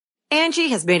Angie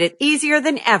has made it easier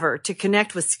than ever to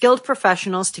connect with skilled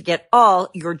professionals to get all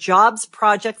your jobs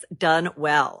projects done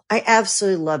well. I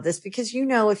absolutely love this because,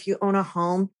 if you own a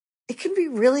home, it can be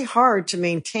really hard to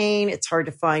maintain. It's hard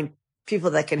to find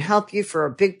people that can help you for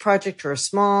a big project or a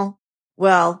small.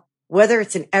 Well, whether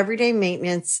it's in everyday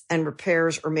maintenance and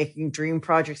repairs or making dream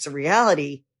projects a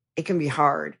reality, it can be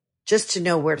hard just to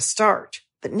know where to start.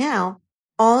 But now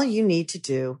all you need to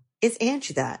do is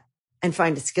Angie that and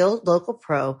find a skilled local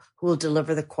pro who will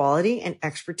deliver the quality and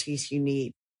expertise you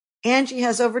need. Angie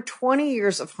has over 20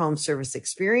 years of home service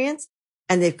experience,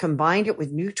 and they've combined it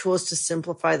with new tools to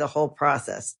simplify the whole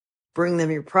process. Bring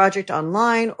them your project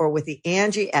online or with the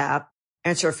Angie app,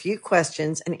 answer a few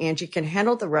questions, and Angie can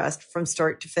handle the rest from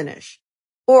start to finish.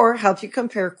 Or help you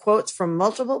compare quotes from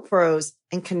multiple pros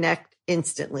and connect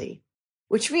instantly,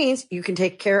 which means you can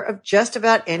take care of just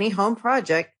about any home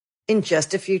project in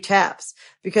just a few taps.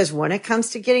 Because when it comes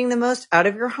to getting the most out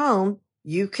of your home,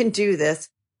 you can do this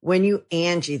when you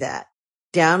Angie that.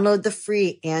 Download the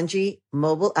free Angie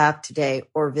mobile app today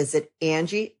or visit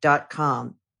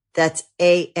Angie.com. That's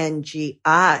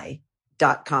ANGI.com.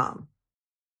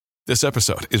 This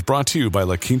episode is brought to you by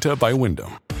La Quinta by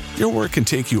Wyndham. Your work can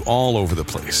take you all over the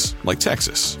place, like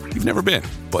Texas. You've never been,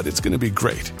 but it's going to be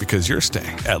great because you're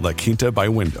staying at La Quinta by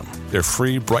Wyndham. Their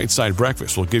free Bright Side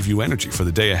breakfast will give you energy for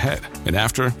the day ahead. And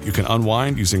after, you can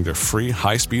unwind using their free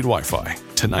high-speed Wi-Fi.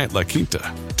 Tonight, La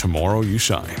Quinta. Tomorrow, you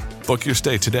shine. Book your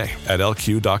stay today at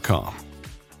LQ.com.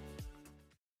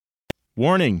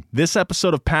 Warning, this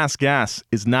episode of Past Gas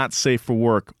is not safe for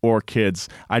work or kids.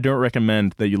 I don't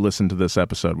recommend that you listen to this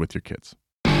episode with your kids.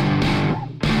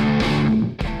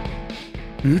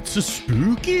 It's a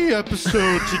spooky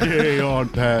episode today on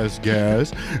Past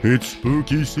Gas. It's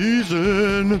spooky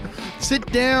season. Sit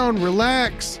down,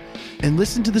 relax, and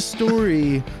listen to the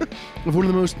story of one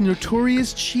of the most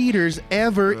notorious cheaters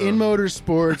ever in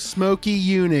motorsports, Smokey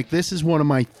Yunick. This is one of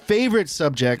my favorite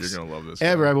subjects You're gonna love this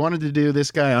ever. guy. I wanted to do this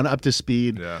guy on Up to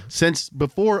Speed since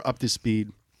before Up to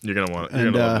Speed. You're gonna love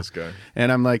this guy.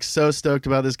 And I'm like so stoked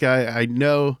about this guy. I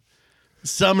know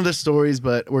some of the stories,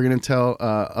 but we're gonna tell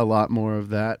a lot more of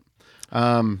that.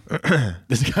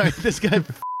 This guy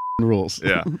rules.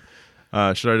 Yeah.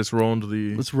 Should I just roll into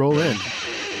the... Let's roll in.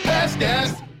 Past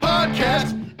Gas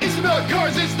Podcast. It's about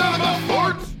cars, it's not about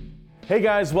sports. Hey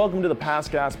guys, welcome to the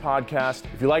Past Gas Podcast.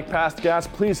 If you like Past Gas,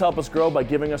 please help us grow by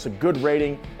giving us a good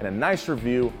rating and a nice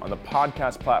review on the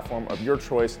podcast platform of your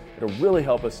choice. It'll really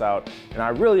help us out, and I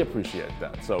really appreciate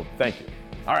that, so thank you.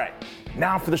 All right,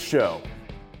 now for the show.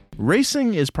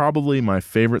 Racing is probably my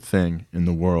favorite thing in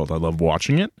the world. I love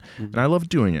watching it, and I love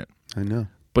doing it. I know.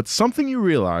 But something you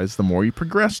realize the more you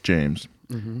progress, James,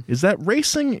 is that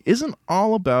racing isn't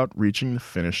all about reaching the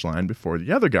finish line before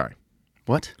the other guy.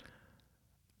 What?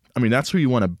 I mean, that's who you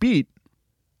want to beat,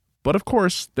 but of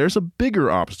course, there's a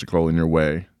bigger obstacle in your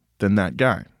way than that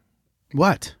guy.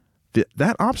 What?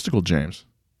 That obstacle, James,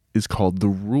 is called the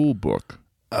rule book.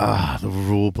 Ah, the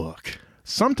rule book.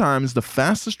 Sometimes the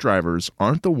fastest drivers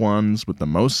aren't the ones with the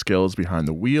most skills behind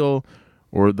the wheel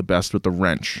or the best with the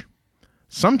wrench.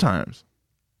 Sometimes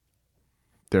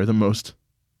they're the most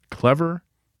clever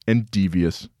and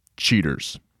devious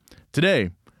cheaters. Today,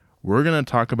 we're going to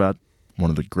talk about one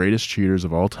of the greatest cheaters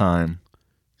of all time,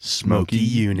 Smokey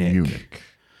Yunick.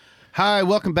 Hi,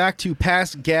 welcome back to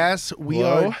Past Gas. We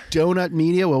are Donut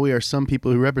Media. Well, we are some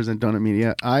people who represent Donut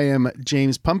Media. I am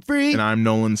James Pumphrey. And I'm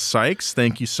Nolan Sykes.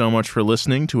 Thank you so much for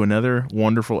listening to another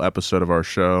wonderful episode of our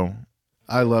show.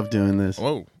 I love doing this.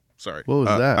 Whoa, sorry. What was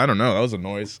that? I don't know. That was a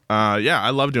noise. Yeah,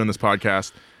 I love doing this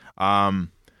podcast.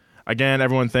 Again,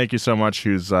 everyone, thank you so much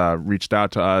who's reached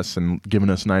out to us and given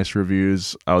us nice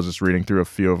reviews. I was just reading through a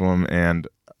few of them, and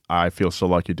I feel so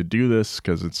lucky to do this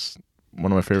because it's one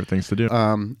of my favorite things to do.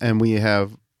 And we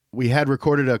had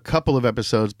recorded a couple of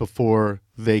episodes before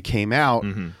they came out,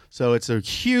 so it's a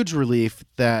huge relief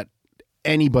that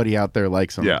anybody out there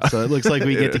likes them. Yeah. So it looks like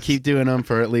we get to keep doing them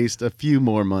for at least a few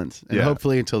more months, and Yeah.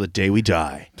 hopefully until the day we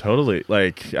die. Totally.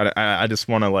 Like, I just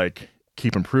want to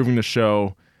keep improving the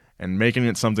show and making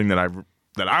it something that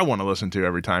I want to listen to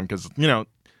every time because,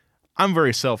 I'm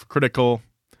very self-critical.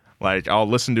 Like, I'll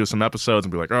listen to some episodes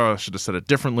and be like, oh, I should have said it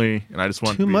differently, and I just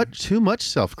want too much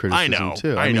self-criticism.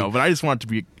 I know, but I just want it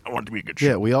to be. I want it to be a good show.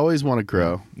 Yeah, we always want to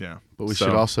grow. Yeah, but we should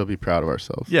also be proud of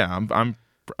ourselves. Yeah, I'm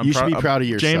you should be proud of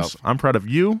yourself. James, I'm proud of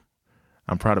you.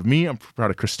 I'm proud of me. I'm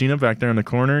proud of Christina back there in the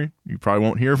corner. You probably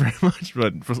won't hear very much,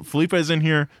 but Felipe's in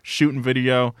here shooting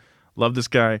video. Love this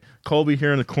guy. Colby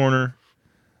here in the corner,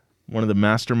 one of the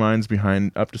masterminds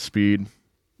behind Up to Speed.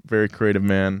 Very creative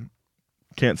man.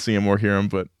 Can't see him or hear him,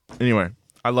 but anyway,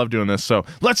 I love doing this. So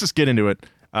let's just get into it.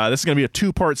 This is going to be a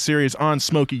 2-part series on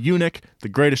Smokey Yunick, the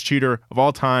greatest cheater of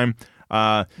all time.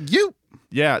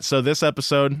 Yeah, so this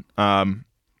episode, we're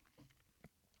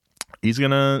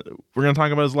gonna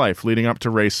talk about his life leading up to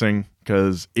racing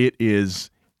because it is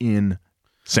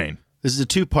insane. This is a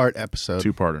 2-part episode.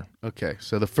 2-parter. Okay,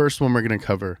 so the first one we're going to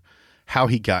cover how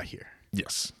he got here.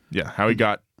 Yes. Yeah, how he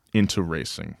got into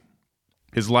racing.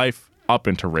 His life up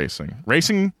into racing.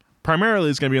 Racing primarily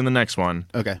is going to be in the next one.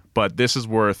 Okay. But this is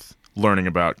worth learning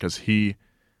about because you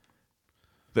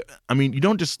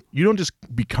don't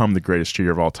just become the greatest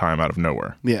cheater of all time out of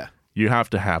nowhere. Yeah. You have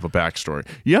to have a backstory.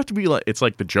 You have to be like, it's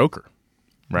like the Joker,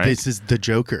 right? This is the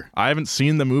Joker. I haven't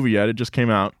seen the movie yet. It just came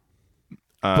out.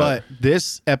 But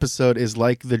this episode is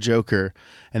like the Joker,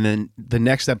 and then the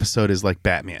next episode is like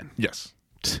Batman. Yes.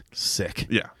 Sick.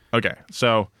 Yeah. Okay.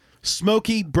 So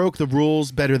Smokey broke the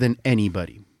rules better than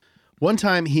anybody. One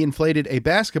time, he inflated a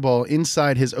basketball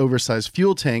inside his oversized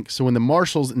fuel tank, so when the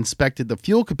marshals inspected the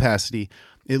fuel capacity,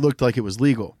 it looked like it was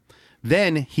legal.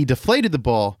 Then he deflated the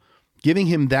ball, giving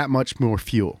him that much more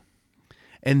fuel.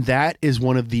 And that is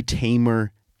one of the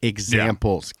tamer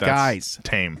examples. Yeah, guys,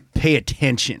 tame. Pay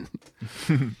attention.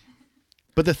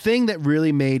 But the thing that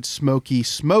really made Smokey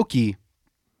Smokey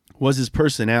was his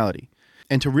personality.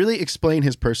 And to really explain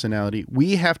his personality,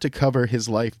 we have to cover his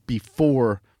life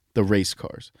before the race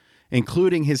cars,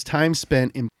 including his time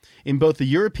spent in both the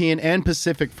European and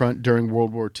Pacific Front during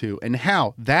World War II, and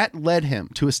how that led him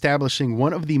to establishing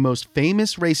one of the most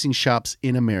famous racing shops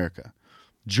in America.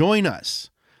 Join us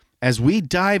as we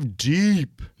dive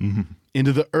deep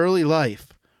into the early life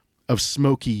of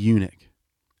Smokey Yunick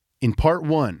in part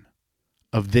 1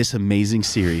 of this amazing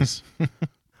series.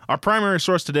 Our primary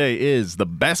source today is The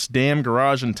Best Damn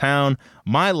Garage in Town,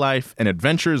 My Life and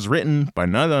Adventures, written by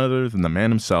none other than the man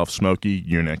himself, Smokey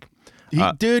Yunick.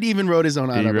 Dude even wrote his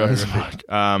own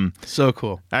autobiography. So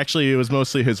cool. Actually, it was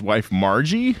mostly his wife,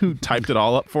 Margie, who typed it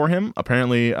all up for him.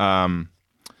 Apparently, how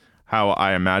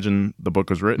I imagine the book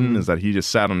was written is that he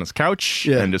just sat on his couch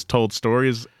and just told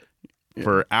stories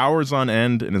for hours on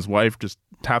end, and his wife just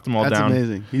tapped them all down. That's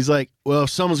amazing. He's like, well, if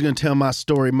someone's going to tell my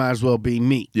story, might as well be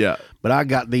me. Yeah. But I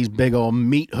got these big old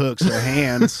meat hooks in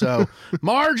hand, so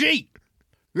Margie,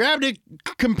 grab the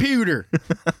computer.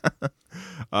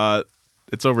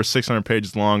 It's over 600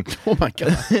 pages long. Oh, my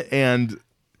God. And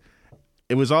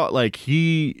it was all like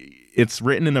it's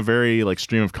written in a very like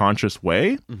stream of conscious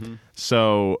way. Mm-hmm.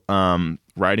 So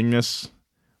writing this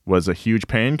was a huge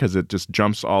pain because it just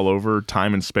jumps all over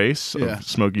time and space of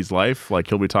Smokey's life. Like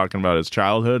he'll be talking about his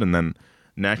childhood, and then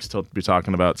next he'll be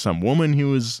talking about some woman he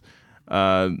was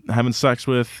having sex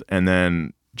with, and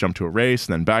then jump to a race,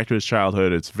 and then back to his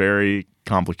childhood. It's very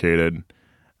complicated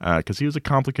because he was a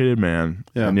complicated man.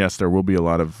 Yeah. And yes, there will be a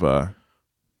lot of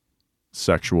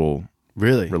sexual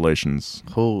relations.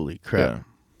 Holy crap. Yeah.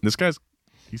 This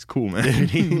he's cool, man.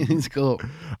 He's cool.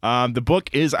 The book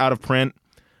is out of print,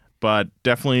 but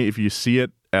definitely if you see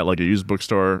it at like a used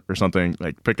bookstore or something,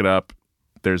 like pick it up.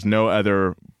 There's no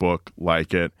other book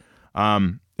like it.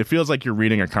 It feels like you're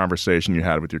reading a conversation you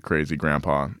had with your crazy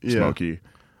grandpa, Smokey.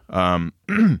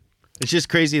 It's just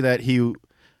crazy that he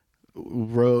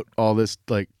wrote all this,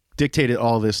 like dictated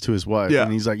all this to his wife. Yeah.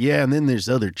 And he's like, yeah, and then there's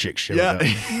other chick showed up.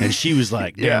 And she was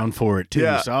like down for it too.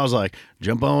 Yeah. So I was like,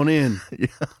 jump on in. Yeah.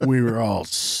 We were all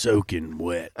soaking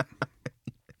wet.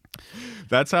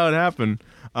 That's how it happened.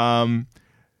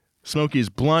 Smokey is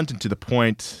blunt and to the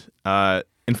point.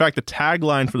 In fact, the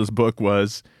tagline for this book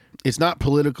was, it's not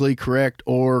politically correct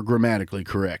or grammatically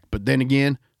correct, but then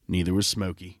again, neither was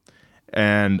Smokey.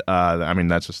 And I mean,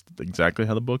 that's just exactly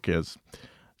how the book is.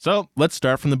 So let's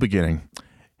start from the beginning.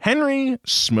 Henry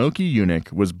Smokey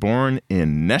Yunick was born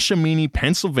in Neshaminy,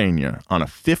 Pennsylvania, on a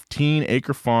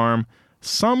 15-acre farm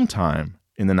sometime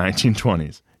in the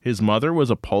 1920s. His mother was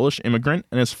a Polish immigrant,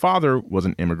 and his father was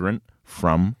an immigrant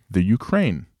from the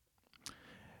Ukraine.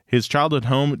 His childhood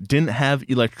home didn't have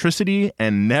electricity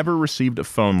and never received a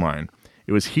phone line.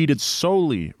 It was heated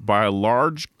solely by a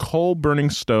large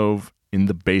coal-burning stove in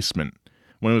the basement.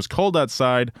 When it was cold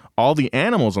outside, all the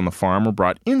animals on the farm were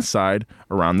brought inside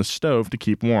around the stove to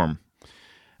keep warm.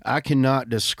 I cannot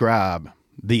describe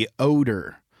the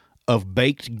odor of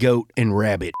baked goat and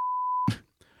rabbit,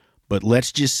 but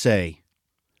let's just say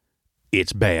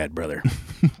it's bad, brother.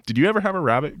 Did you ever have a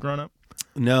rabbit growing up?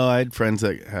 No, I had friends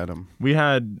that had them. We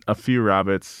had a few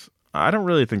rabbits. I don't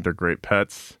really think they're great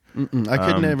pets. I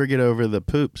could never get over the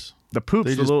poops. The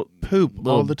poops, they just poop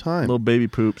all the time. Little baby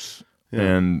poops. Yeah.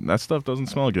 And that stuff doesn't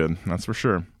smell good. That's for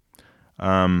sure.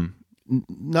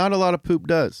 Not a lot of poop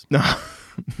does. No.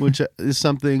 Which is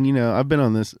something, you know, I've been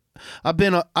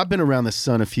around the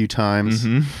sun a few times,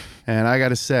 and I got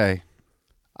to say,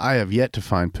 I have yet to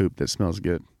find poop that smells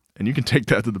good. And you can take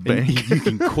that to the bank. You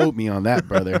can quote me on that,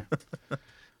 brother.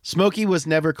 Smokey was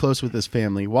never close with his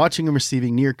family, watching and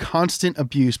receiving near constant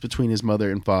abuse between his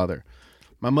mother and father.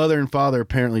 My mother and father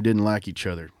apparently didn't like each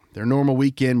other. Their normal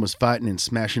weekend was fighting and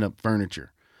smashing up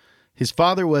furniture. His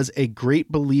father was a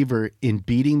great believer in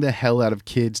beating the hell out of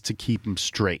kids to keep them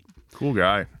straight. Cool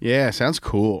guy. Yeah, sounds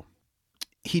cool.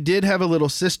 He did have a little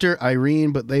sister,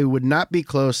 Irene, but they would not be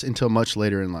close until much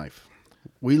later in life.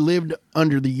 We lived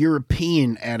under the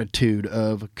European attitude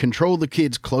of control the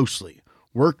kids closely,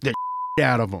 work the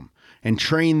out of them, and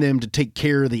train them to take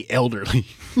care of the elderly.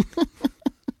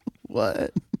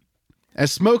 What?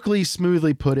 As Smokey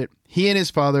smoothly put it, he and his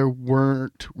father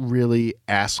weren't really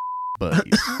ass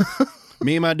buddies.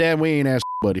 Me and my dad, we ain't ass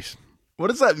buddies. What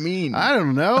does that mean? I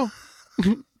don't know.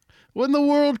 What in the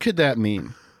world could that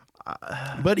mean?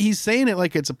 But he's saying it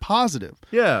like it's a positive.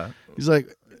 Yeah. He's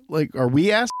like, are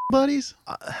we ass buddies?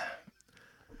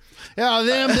 Yeah,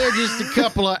 they're just a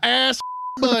couple of ass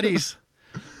buddies.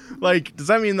 Like, does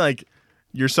that mean, like,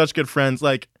 you're such good friends?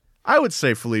 Like, I would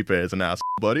say Felipe is an ass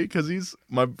buddy because he's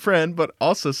my friend, but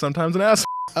also sometimes an ass.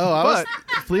 Oh,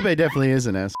 Felipe definitely is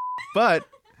an ass. But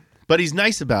he's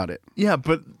nice about it. Yeah,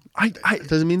 but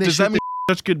doesn't mean does that mean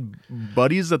such good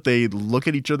buddies that they look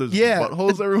at each other's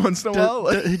buttholes every once in a while?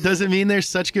 Does it mean they're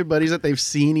such good buddies that they've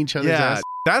seen each other's ass?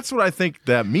 That's what I think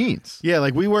that means. Yeah,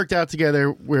 like we worked out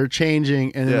together, we're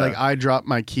changing, and then like I dropped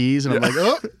my keys, and I'm like,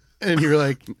 oh, and you're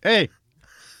like, hey,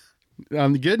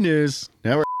 on the good news,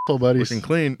 now we're full buddies. Looking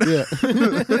clean. Yeah.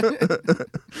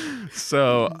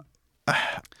 So,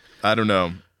 I don't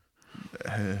know.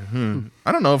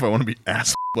 I don't know if I want to be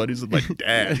ass buddies with my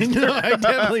dad. No, I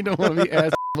definitely don't want to be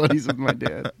ass buddies with my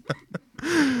dad.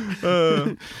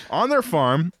 On their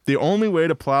farm, the only way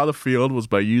to plow the field was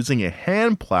by using a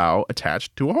hand plow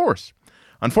attached to a horse.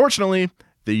 Unfortunately,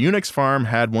 the eunuch's farm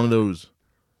had one of those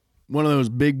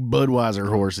big Budweiser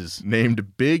horses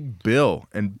named Big Bill,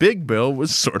 and Big Bill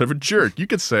was sort of a jerk. You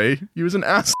could say he was an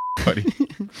ass buddy.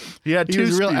 He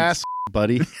was a real ass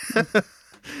buddy.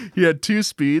 He had 2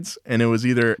 speeds, and it was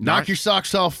either knock your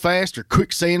socks off fast or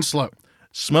quicksand slow.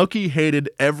 Smokey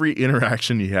hated every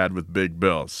interaction he had with Big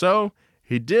Bill, so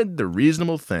he did the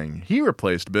reasonable thing. He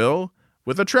replaced Bill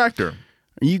with a tractor.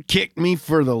 You kicked me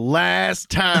for the last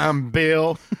time,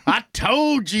 Bill. I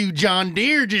told you John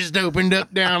Deere just opened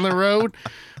up down the road.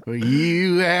 Well,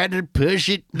 you had to push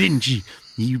it, didn't you?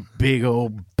 You big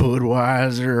old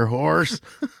Budweiser horse.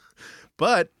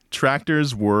 But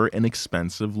tractors were an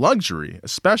expensive luxury,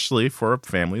 especially for a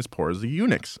family as poor as the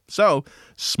eunuchs. So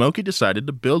Smokey decided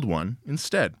to build one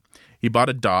instead. He bought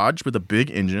a Dodge with a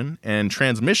big engine and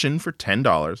transmission for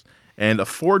 $10 and a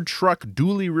Ford truck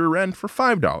dually rear end for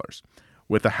 $5.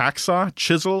 With a hacksaw,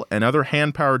 chisel, and other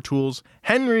hand-powered tools,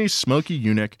 Henry Smokey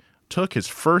Eunuch took his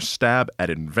first stab at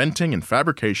inventing and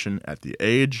fabrication at the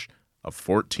age of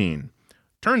 14.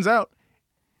 Turns out,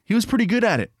 he was pretty good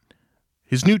at it.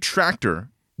 With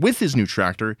his new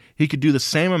tractor, he could do the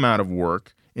same amount of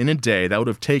work in a day that would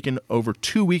have taken over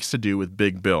 2 weeks to do with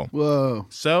Big Bill. Whoa.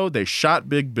 So they shot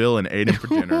Big Bill and ate him for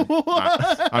dinner.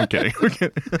 I'm kidding.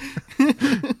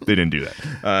 They didn't do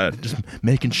that. Just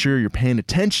making sure you're paying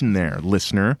attention there,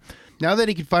 listener. Now that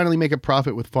he could finally make a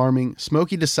profit with farming,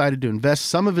 Smokey decided to invest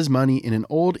some of his money in an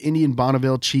old Indian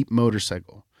Bonneville cheap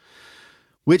motorcycle,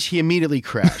 which he immediately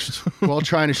crashed while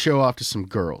trying to show off to some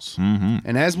girls. Mm-hmm.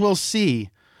 And as we'll see,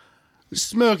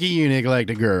 Smokey Eunuch liked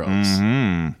the girls.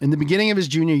 Mm-hmm. In the beginning of his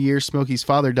junior year, Smokey's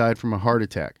father died from a heart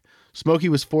attack. Smokey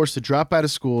was forced to drop out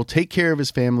of school, take care of his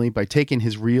family by taking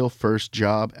his real first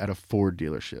job at a Ford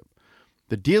dealership.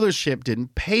 The dealership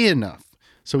didn't pay enough,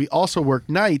 so he also worked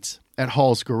nights at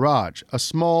Hall's Garage, a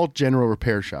small general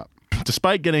repair shop.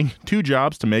 Despite getting 2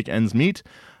 jobs to make ends meet,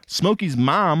 Smokey's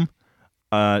mom,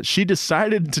 she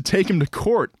decided to take him to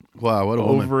court. Wow, what a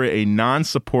woman. Over a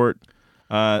non-support...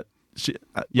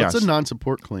 What's a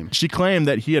non-support claim? She claimed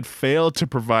that he had failed to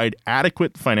provide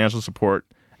adequate financial support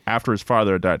after his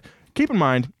father had died. Keep in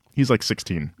mind, he's like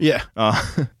 16. Yeah.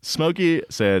 Smokey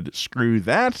said, screw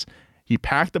that. He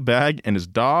packed a bag and his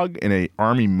dog in an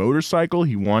army motorcycle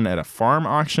he won at a farm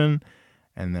auction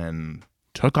and then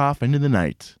took off into the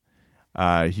night.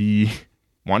 He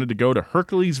wanted to go to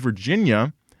Hercules,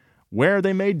 Virginia, where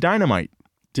they made dynamite.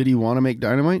 Did he want to make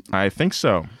dynamite? I think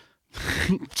so.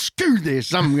 Screw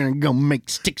this. I'm going to go make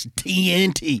sticks of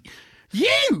TNT.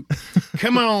 You!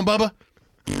 Come on, Bubba.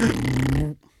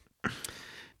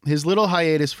 His little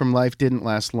hiatus from life didn't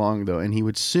last long, though, and he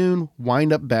would soon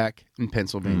wind up back in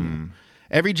Pennsylvania.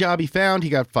 Every job he found, he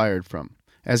got fired from,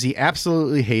 as he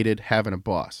absolutely hated having a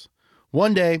boss.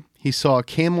 One day, he saw a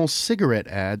Camel cigarette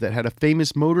ad that had a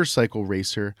famous motorcycle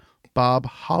racer Bob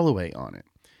Holloway on it.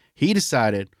 He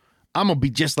decided, I'm going to be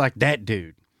just like that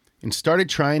dude, and started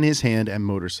trying his hand at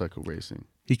motorcycle racing.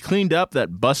 He cleaned up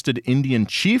that busted Indian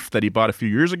Chief that he bought a few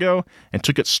years ago and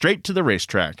took it straight to the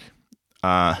racetrack.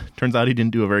 Turns out he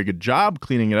didn't do a very good job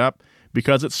cleaning it up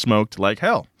because it smoked like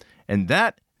hell. And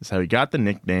that is how he got the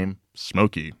nickname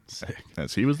Smokey,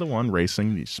 as he was the one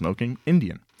racing the smoking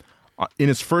Indian. In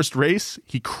his first race,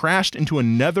 he crashed into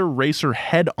another racer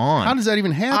head on. How does that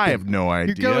even happen? I have no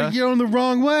idea. You're going the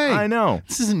wrong way. I know.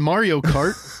 This isn't Mario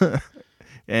Kart.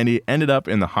 And he ended up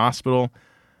in the hospital.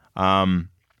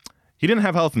 He didn't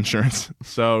have health insurance,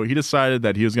 so he decided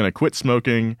that he was going to quit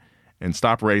smoking and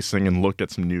stop racing and looked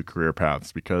at some new career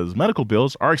paths because medical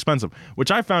bills are expensive,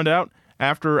 which I found out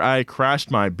after I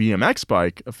crashed my BMX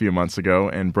bike a few months ago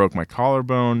and broke my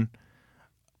collarbone.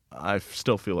 I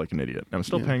still feel like an idiot. I'm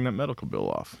still paying that medical bill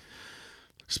off.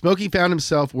 Smokey found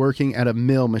himself working at a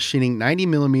mill machining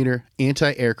 90-millimeter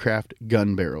anti-aircraft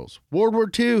gun barrels. World War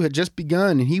II had just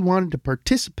begun, and he wanted to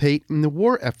participate in the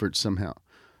war effort somehow.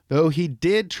 Though he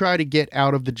did try to get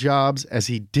out of the jobs as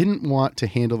he didn't want to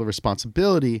handle the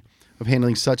responsibility of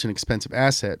handling such an expensive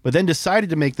asset, but then decided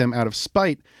to make them out of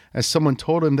spite as someone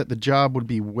told him that the job would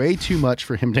be way too much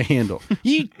for him to handle.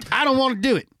 I don't want to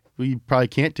do it. Well, you probably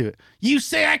can't do it. You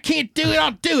say I can't do it,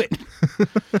 I'll do it.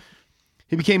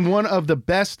 He became one of the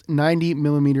best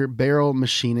 90-millimeter barrel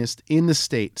machinists in the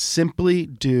state simply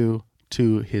due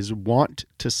to his want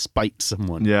to spite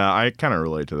someone. Yeah, I kind of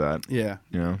relate to that. Yeah.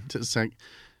 You know? It's like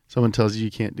someone tells you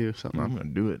can't do something. I'm going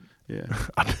to do it. Yeah.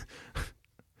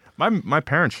 My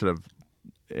parents should have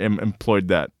employed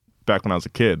that back when I was a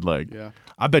kid. Like,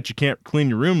 I bet you can't clean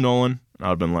your room, Nolan. I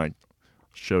would have been like,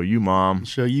 show you, Mom.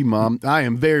 Show you, Mom. I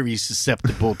am very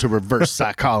susceptible to reverse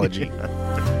psychology.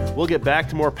 We'll get back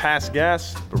to more Past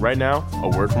Gas, but right now, a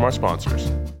word from our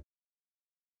sponsors.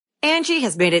 Angie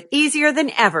has made it easier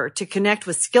than ever to connect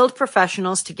with skilled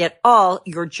professionals to get all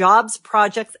your jobs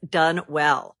projects done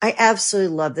well. I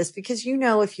absolutely love this because, you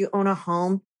know, if you own a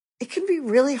home, it can be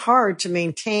really hard to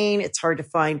maintain. It's hard to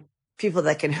find people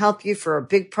that can help you for a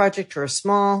big project or a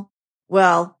small.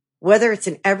 Well, whether it's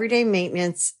in everyday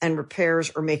maintenance and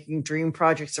repairs or making dream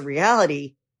projects a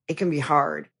reality, it can be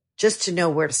hard just to know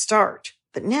where to start.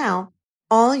 But now,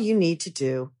 all you need to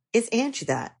do is Angie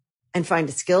that and find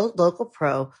a skilled local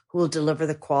pro who will deliver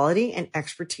the quality and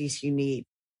expertise you need.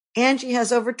 Angie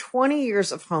has over 20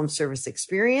 years of home service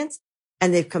experience,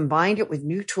 and they've combined it with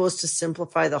new tools to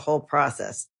simplify the whole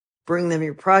process. Bring them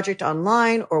your project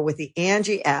online or with the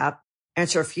Angie app,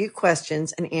 answer a few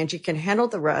questions, and Angie can handle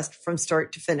the rest from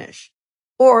start to finish.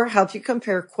 Or help you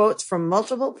compare quotes from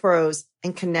multiple pros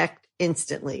and connect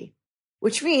instantly,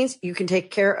 which means you can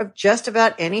take care of just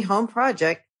about any home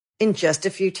project in just a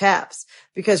few taps.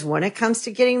 Because when it comes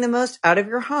to getting the most out of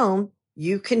your home,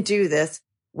 you can do this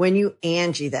when you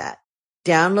Angie that.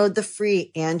 Download the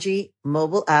free Angie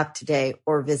mobile app today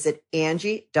or visit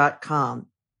Angie.com.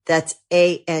 That's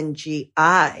ANGI.com.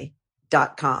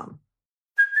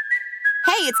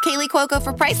 Hey, it's Kaylee Cuoco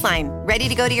for Priceline. Ready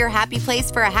to go to your happy place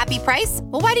for a happy price?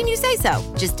 Well, why didn't you say so?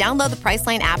 Just download the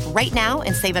Priceline app right now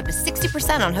and save up to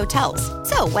 60% on hotels.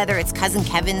 So whether it's Cousin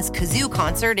Kevin's Kazoo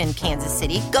Concert in Kansas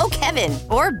City, go Kevin,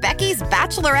 or Becky's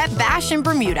Bachelorette Bash in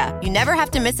Bermuda, you never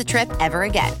have to miss a trip ever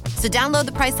again. So download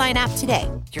the Priceline app today.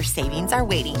 Your savings are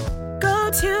waiting. Go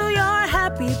to your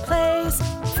happy place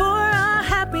for a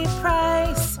happy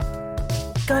price.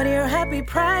 Go to your happy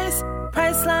price,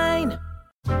 Priceline.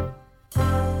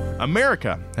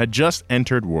 America had just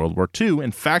entered World War II,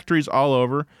 and factories all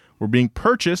over were being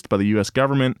purchased by the U.S.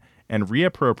 government and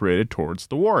reappropriated towards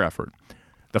the war effort.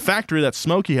 The factory that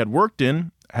Smokey had worked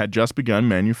in had just begun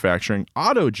manufacturing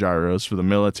autogyros for the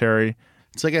military.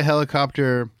 It's like a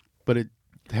helicopter, but it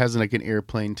has like an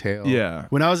airplane tail. Yeah.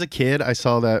 When I was a kid, I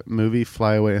saw that movie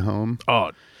Fly Away Home.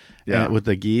 Oh, yeah. With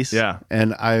the geese. Yeah.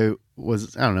 And I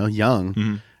was, I don't know, young.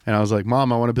 Mm-hmm. And I was like,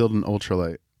 Mom, I want to build an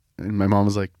ultralight. And my mom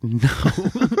was like, no,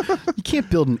 you can't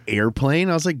build an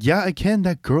airplane. I was like, yeah, I can.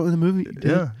 That girl in the movie did.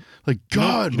 Yeah. Like,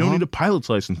 God, you don't need a pilot's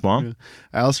license, Mom. Yeah.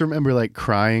 I also remember like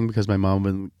crying because my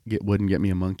mom wouldn't get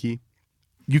me a monkey.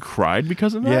 You cried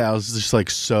because of that? Yeah, I was just like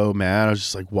so mad. I was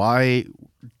just like, why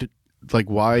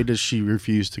does she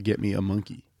refuse to get me a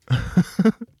monkey?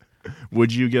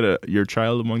 Would you get your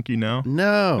child a monkey now?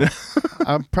 No.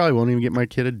 I probably won't even get my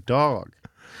kid a dog.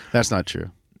 That's not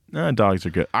true. No, dogs are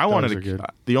good.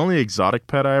 The only exotic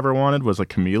pet I ever wanted was a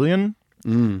chameleon.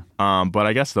 But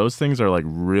I guess those things are like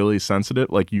really sensitive.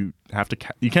 Like you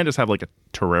can't just have like a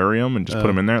terrarium and just put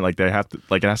them in there. Like they have to,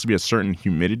 like it has to be a certain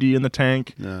humidity in the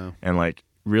tank and like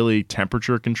really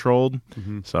temperature controlled.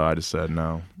 Mm-hmm. So I just said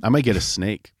no. I might get a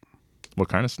snake. What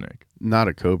kind of snake? Not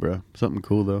a cobra. Something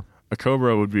cool though. A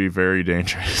cobra would be very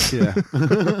dangerous. Yeah.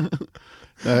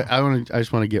 I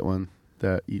just want to get one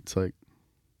that eats like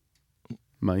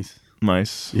mice.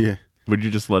 Mice. Yeah. Would you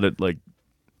just let it like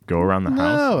go around the house?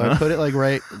 No, I put it like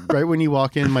right when you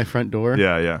walk in my front door.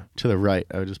 Yeah. To the right,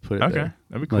 I would just put it Okay, there.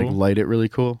 that'd be cool. Like light it really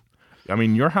cool. I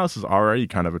mean, your house is already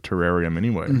kind of a terrarium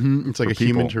anyway. Mm-hmm. It's like a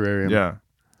human terrarium. Yeah.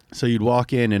 So you'd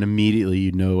walk in and immediately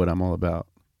you'd know what I'm all about.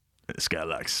 This guy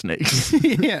likes snakes.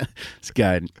 Yeah. This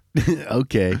guy,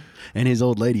 okay. And his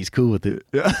old lady's cool with it.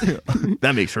 Yeah.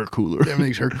 That makes her cooler. That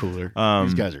makes her cooler.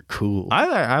 These guys are cool.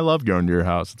 I love going to your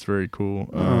house. It's very cool.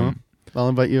 I'll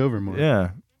invite you over more.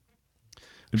 Yeah.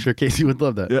 I'm sure Casey would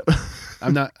love that.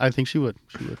 Yeah. I think she would.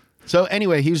 So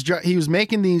anyway, he was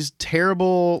making these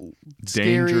terrible,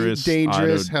 scary,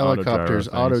 dangerous helicopters,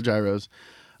 autogyros.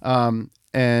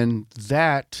 And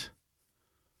that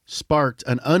sparked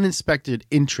an unexpected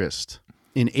interest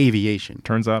in aviation.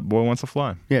 Turns out boy wants to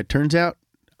fly. Yeah, it turns out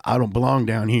I don't belong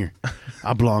down here.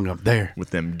 I belong up there.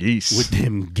 With them geese.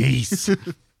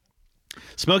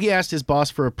 Smokey asked his boss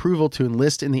for approval to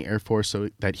enlist in the Air Force so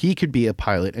that he could be a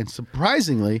pilot. And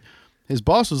surprisingly, his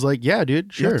boss was like, yeah,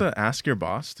 dude, sure. You have to ask your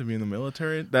boss to be in the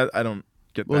military? That I don't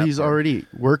get that. Well, he's part. already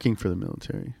working for the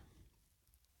military.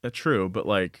 That's true, but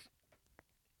like,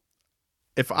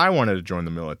 if I wanted to join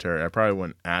the military, I probably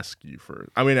wouldn't ask you for...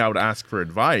 I mean, I would ask for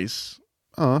advice,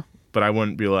 but I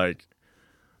wouldn't be like,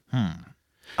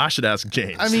 I should ask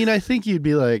James. I mean, I think you'd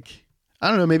be like, I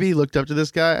don't know, maybe he looked up to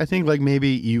this guy. I think like maybe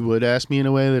you would ask me in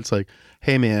a way that's like,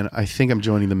 hey man, I think I'm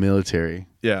joining the military.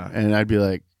 Yeah. And I'd be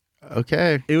like,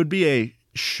 okay. It would be a,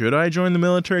 should I join the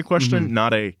military question,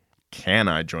 not a, can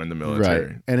I join the military?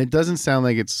 Right. And it doesn't sound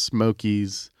like it's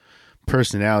Smokey's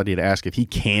personality to ask if he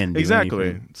can do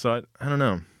anything. So I don't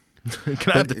know.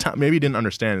 Can I have the time? Maybe he didn't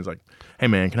understand. He's like, hey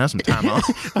man, can I have some time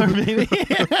off? Or maybe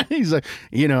he's like,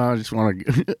 I just want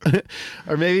to.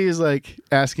 Or maybe he's like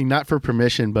asking not for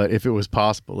permission, but if it was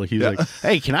possible. Like he's like,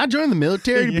 hey, can I join the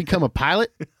military to become a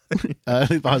pilot?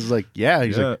 The boss was like, yeah.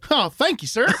 He's like, oh, thank you,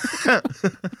 sir.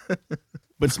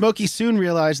 But Smokey soon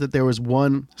realized that there was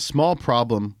one small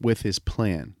problem with his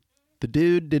plan. The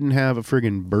dude didn't have a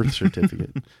friggin' birth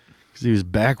certificate. Because he was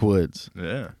backwoods.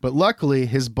 Yeah. But luckily,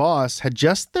 his boss had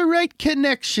just the right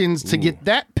connections to get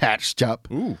that patched up.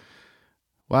 Ooh.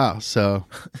 Wow. So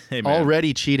hey, man.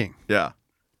 already cheating. Yeah.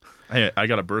 Hey, I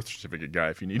got a birth certificate guy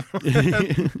if you need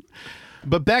one.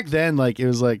 But back then, like, it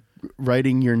was like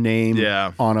writing your name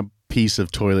on a piece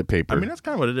of toilet paper. I mean, that's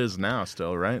kind of what it is now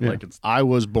still, right? Yeah. Like it's I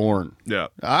was born. Yeah.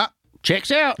 Checks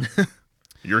out.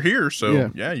 You're here,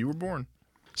 so yeah, you were born.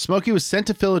 Smokey was sent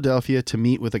to Philadelphia to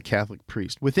meet with a Catholic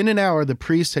priest. Within an hour, the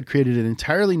priest had created an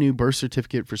entirely new birth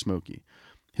certificate for Smokey.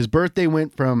 His birthday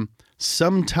went from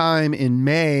sometime in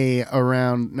May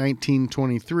around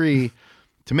 1923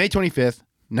 to May 25th,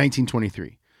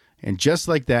 1923. And just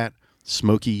like that,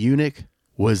 Smokey Eunuch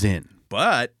was in.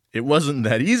 But it wasn't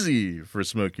that easy for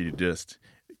Smokey to just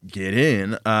get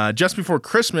in. Just before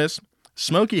Christmas,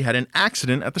 Smokey had an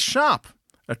accident at the shop.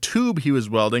 A tube he was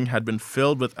welding had been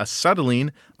filled with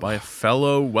acetylene by a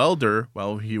fellow welder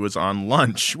while he was on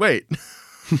lunch. Wait.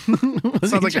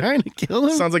 Was he trying to kill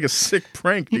him? Sounds like a sick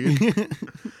prank, dude.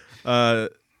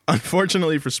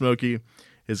 Unfortunately for Smokey,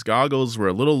 his goggles were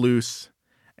a little loose,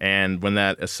 and when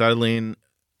that acetylene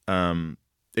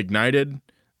ignited,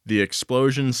 the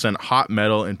explosion sent hot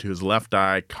metal into his left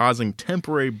eye, causing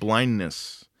temporary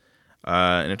blindness.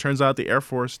 And it turns out the Air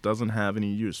Force doesn't have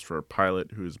any use for a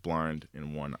pilot who is blind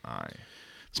in one eye.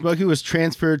 Smokey was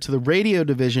transferred to the radio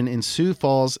division in Sioux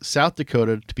Falls, South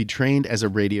Dakota, to be trained as a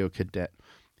radio cadet.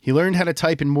 He learned how to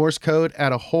type in Morse code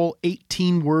at a whole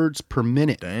 18 words per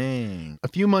minute. Dang. A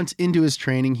few months into his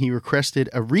training, he requested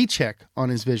a recheck on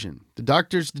his vision. The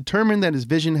doctors determined that his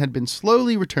vision had been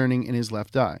slowly returning in his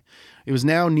left eye. It was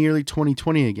now nearly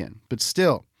 20/20 again, but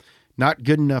still not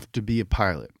good enough to be a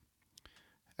pilot.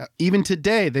 Even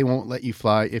today, they won't let you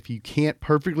fly if you can't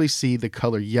perfectly see the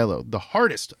color yellow, the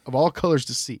hardest of all colors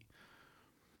to see.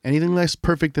 Anything less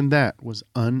perfect than that was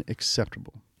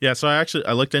unacceptable. Yeah, so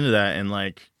I looked into that, and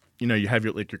you have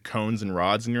your cones and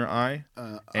rods in your eye.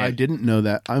 I didn't know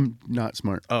that. I'm not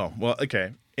smart. Oh, well,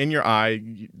 okay. In your eye,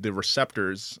 the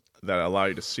receptors that allow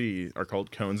you to see are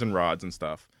called cones and rods and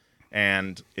stuff.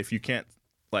 And if you can't,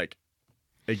 a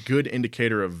good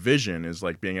indicator of vision is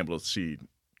being able to see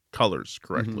colors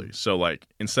correctly. Mm-hmm. So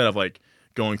instead of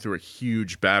going through a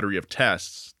huge battery of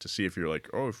tests to see if you're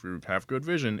if you have good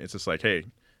vision, it's just hey,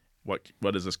 what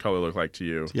does this color look like to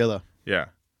you? It's yellow. Yeah.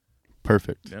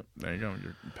 Perfect. Yep. There you go.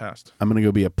 You're passed. I'm gonna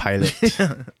go be a pilot.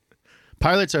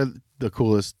 Pilots are the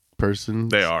coolest person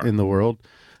they are in the world.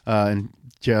 And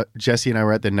Jesse and I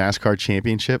were at the NASCAR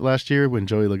championship last year when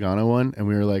Joey Logano won, and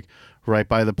we were like right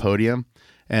by the podium,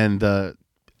 and the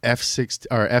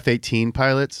F-18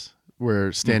 pilots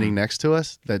were standing next to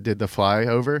us that did the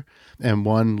flyover, and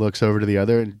one looks over to the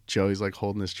other, and Joey's like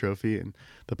holding his trophy, and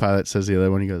the pilot says to the other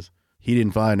one, he goes, "He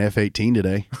didn't fly an F-18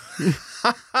 today."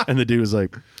 And the dude was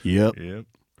like, Yep,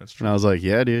 that's true. and I was like,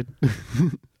 "Yeah, dude."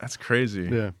 That's crazy.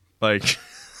 Yeah. Like,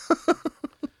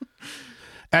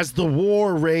 As the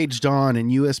war raged on and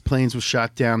U.S. planes were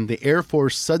shot down, the Air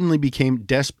Force suddenly became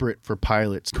desperate for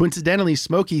pilots. Coincidentally,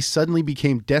 Smokey suddenly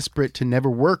became desperate to never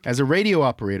work as a radio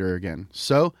operator again.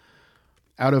 So,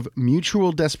 out of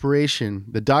mutual desperation,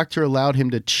 the doctor allowed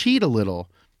him to cheat a little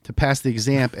to pass the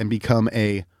exam and become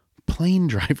a plane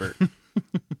driver.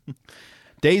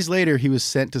 Days later, he was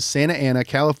sent to Santa Ana,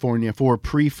 California for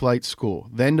pre-flight school,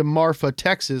 then to Marfa,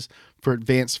 Texas for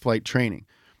advanced flight training.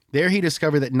 There he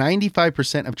discovered that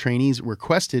 95% of trainees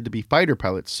requested to be fighter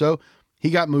pilots, so he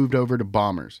got moved over to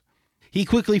bombers. He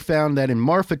quickly found that in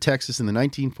Marfa, Texas in the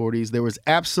 1940s, there was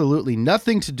absolutely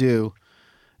nothing to do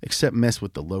except mess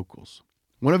with the locals.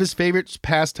 One of his favorite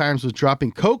pastimes was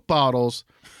dropping Coke bottles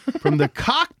from the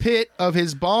cockpit of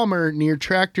his bomber near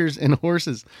tractors and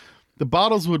horses. The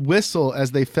bottles would whistle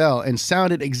as they fell and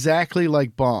sounded exactly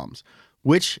like bombs,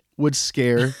 which would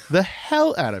scare the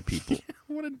hell out of people.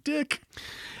 what a dick.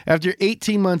 After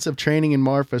 18 months of training in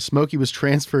Marfa, Smokey was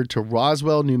transferred to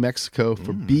Roswell, New Mexico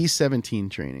for B-17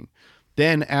 training.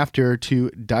 Then after to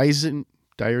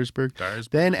Dyersburg.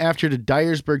 Then after to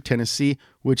Dyersburg, Tennessee,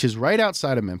 which is right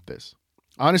outside of Memphis.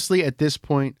 Honestly, at this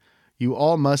point, you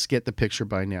all must get the picture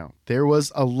by now. There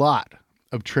was a lot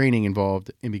of training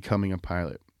involved in becoming a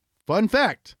pilot. Fun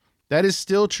fact, that is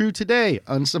still true today,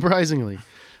 unsurprisingly.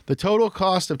 The total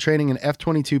cost of training an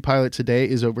F-22 pilot today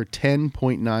is over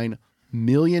 $10.9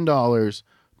 million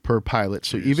per pilot.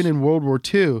 So even in World War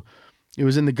II, it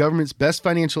was in the government's best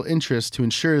financial interest to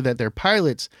ensure that their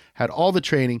pilots had all the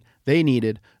training they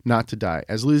needed not to die,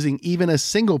 as losing even a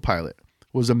single pilot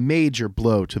was a major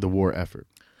blow to the war effort.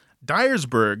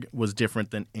 Dyersburg was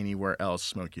different than anywhere else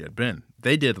Smokey had been.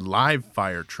 They did live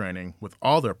fire training with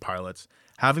all their pilots,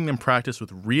 having them practice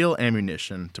with real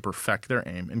ammunition to perfect their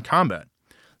aim in combat.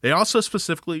 They also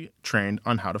specifically trained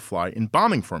on how to fly in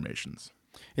bombing formations.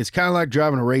 It's kind of like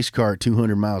driving a race car at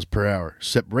 200 miles per hour,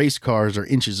 except race cars are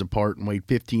inches apart and weigh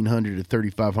 1,500 to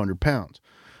 3,500 pounds.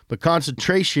 But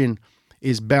concentration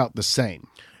is about the same.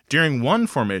 During one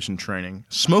formation training,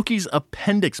 Smokey's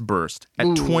appendix burst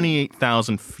at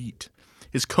 28,000 feet.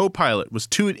 His co-pilot was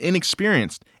too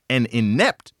inexperienced and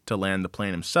inept to land the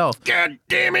plane himself. God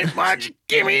damn it, why'd you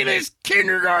give me this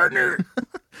kindergartner?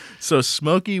 So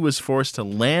Smokey was forced to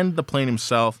land the plane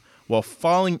himself while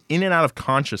falling in and out of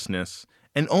consciousness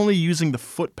and only using the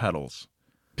foot pedals.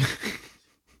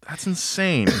 That's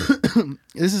insane.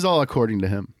 This is all according to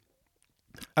him.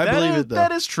 I believe it, though.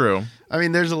 That is true. I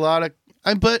mean, there's a lot of...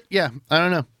 But, yeah, I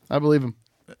don't know. I believe him.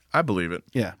 I believe it.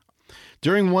 Yeah.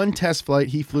 During one test flight,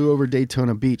 he flew over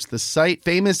Daytona Beach, the site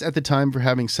famous at the time for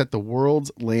having set the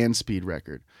world's land speed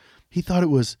record. He thought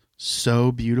it was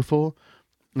so beautiful,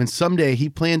 and someday he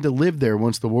planned to live there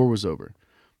once the war was over.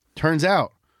 Turns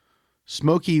out,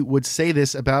 Smokey would say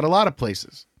this about a lot of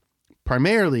places,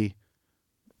 primarily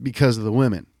because of the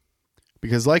women.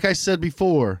 Because like I said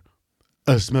before,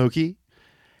 Smokey,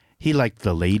 he liked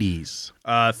the ladies.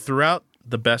 Throughout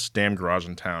the Best Damn Garage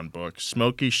in Town book,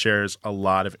 Smokey shares a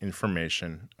lot of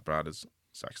information about his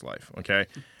sex life, okay?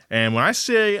 And when I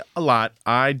say a lot,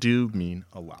 I do mean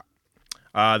a lot.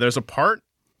 There's a part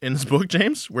in this book,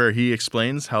 James, where he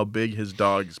explains how big his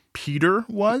dog's Peter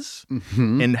was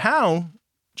and how,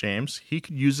 James, he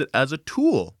could use it as a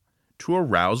tool to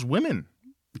arouse women.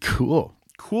 Cool.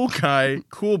 Cool guy,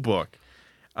 cool book.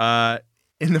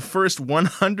 In the first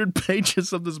 100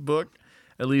 pages of this book,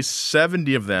 at least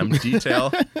 70 of them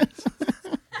detail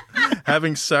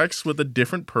having sex with a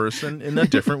different person in a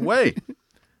different way.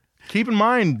 Keep in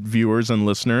mind, viewers and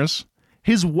listeners,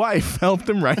 his wife helped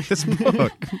him write this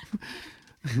book.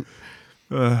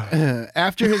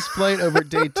 After his flight over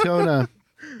Daytona,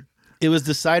 it was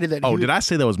decided that... Did I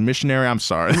say that was missionary? I'm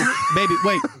sorry. Baby,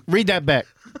 wait, read that back.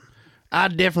 I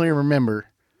definitely remember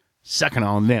sucking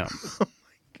on them.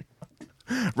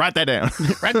 Write that down.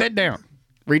 Write that down.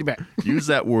 Read it back. Use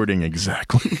that wording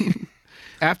exactly.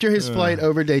 After his flight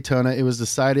over Daytona, it was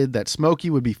decided that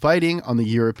Smokey would be fighting on the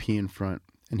European front,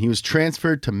 and he was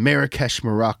transferred to Marrakesh,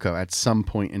 Morocco at some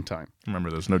point in time.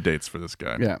 Remember, there's no dates for this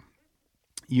guy. Yeah.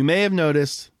 You may have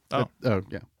noticed... You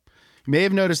may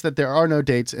have noticed that there are no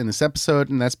dates in this episode,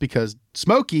 and that's because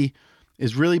Smokey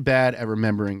is really bad at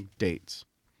remembering dates.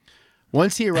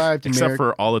 Once he arrived in Except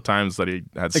for all the times that he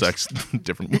had sex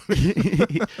different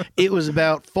women. It was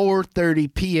about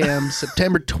 4:30 p.m.,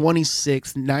 September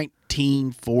 26th,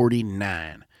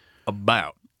 1949.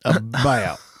 About.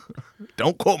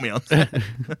 Don't quote me on that.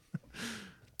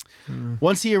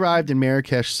 Once he arrived in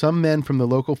Marrakesh, some men from the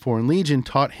local Foreign Legion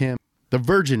taught him the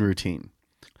virgin routine.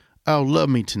 Oh, love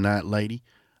me tonight, lady.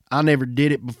 I never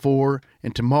did it before,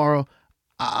 and tomorrow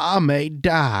I may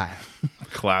die.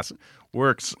 Classic.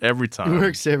 Works every time.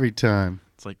 Works every time.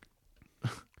 It's like,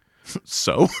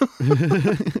 so?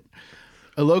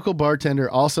 A local bartender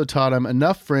also taught him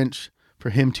enough French for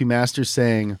him to master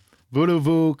saying,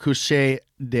 Voulez-vous coucher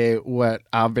de what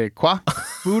avec quoi?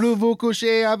 Voulez-vous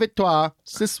coucher avec toi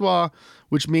ce soir?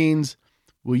 Which means,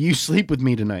 will you sleep with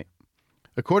me tonight?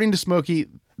 According to Smokey,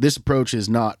 this approach is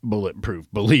not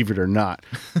bulletproof, believe it or not.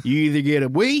 You either get a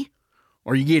wee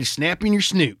or you get a snap in your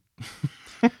snoot.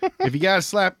 If you got a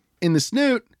slap in the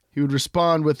snoot, he would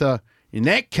respond with a, in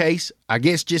that case, I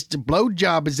guess just a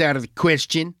blowjob is out of the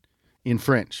question, in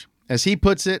French. As he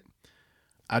puts it,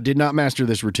 I did not master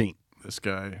this routine. This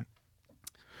guy,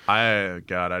 I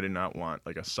did not want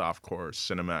like a softcore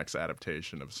Cinemax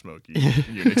adaptation of Smokey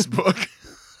Yunick's book.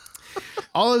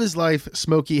 All of his life,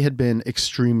 Smokey had been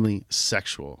extremely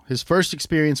sexual. His first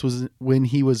experience was when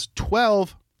he was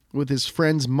 12 with his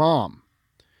friend's mom.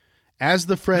 As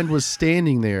the friend was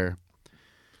standing there,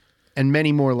 and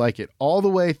many more like it, all the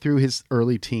way through his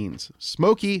early teens.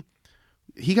 Smokey,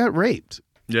 he got raped.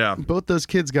 Yeah. Both those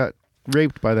kids got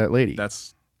raped by that lady.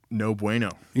 That's no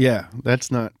bueno. Yeah,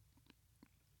 that's not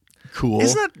cool.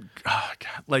 Isn't that, oh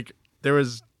God, like there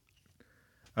was,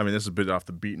 I mean, this is a bit off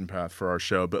the beaten path for our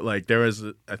show, but like there was,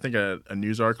 I think a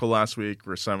news article last week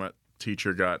where some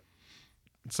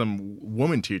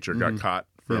woman teacher got caught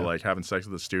for like having sex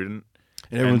with a student.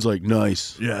 And everyone's like,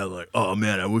 nice. Yeah, like, oh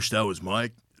man, I wish that was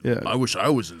Mike. Yeah. I wish I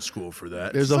was in school for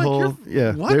that. There's It's a like, whole,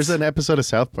 what? there's an episode of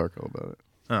South Park all about it.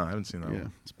 Oh, I haven't seen that Yeah,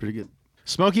 one. it's pretty good.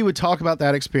 Smokey would talk about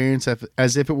that experience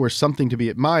as if it were something to be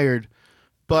admired,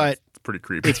 but It's pretty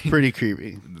creepy. it's pretty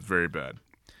creepy. It's very bad.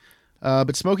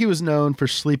 But Smokey was known for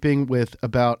sleeping with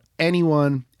about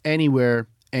anyone, anywhere,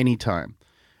 anytime.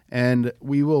 And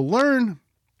we will learn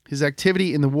his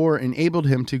activity in the war enabled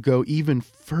him to go even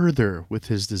further with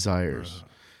his desires.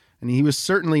 And he was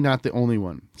certainly not the only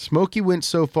one. Smokey went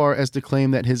so far as to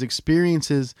claim that his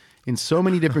experiences in so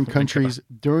many different countries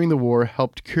during the war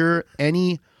helped cure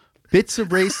any bits of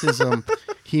racism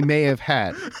he may have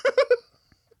had.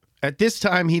 At this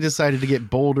time, he decided to get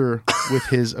bolder with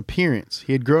his appearance.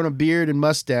 He had grown a beard and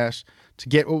mustache to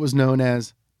get what was known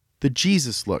as the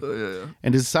Jesus look,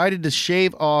 and decided to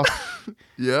shave off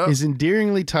his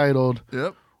endearingly titled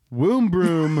womb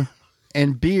broom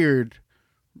and beard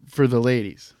for the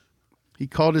ladies. He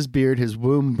called his beard his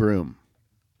womb broom.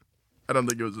 I don't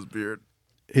think it was his beard.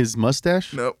 His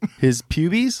mustache? Nope. His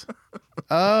pubes?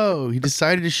 Oh, he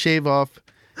decided to shave off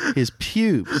his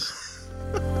pubes.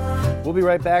 We'll be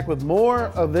right back with more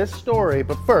of this story,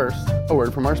 but first, a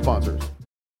word from our sponsors.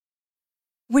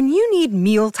 When you need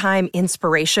mealtime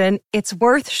inspiration, it's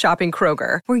worth shopping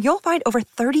Kroger, where you'll find over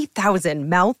 30,000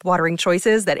 mouth-watering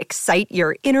choices that excite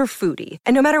your inner foodie.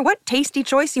 And no matter what tasty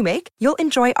choice you make, you'll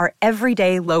enjoy our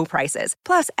everyday low prices,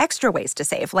 plus extra ways to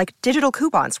save, like digital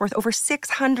coupons worth over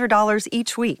 $600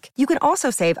 each week. You can also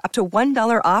save up to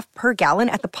 $1 off per gallon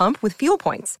at the pump with fuel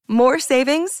points. More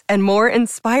savings and more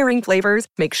inspiring flavors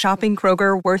make shopping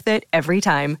Kroger worth it every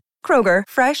time. Kroger,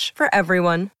 fresh for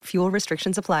everyone. Fuel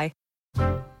restrictions apply.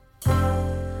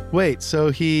 Wait,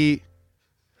 so he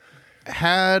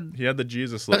had the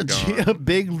Jesus look going a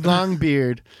big long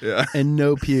beard and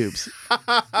no pubes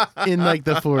in like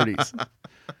the 40s.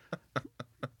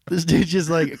 This dude just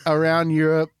like around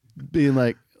Europe being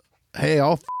like, hey,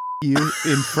 I'll you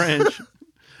in French.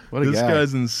 What a This guy.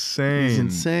 guy's insane. He's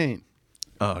insane.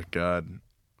 Oh, God.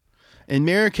 In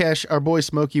Marrakesh, our boy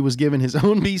Smokey was given his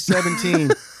own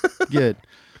B-17 good,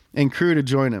 and crew to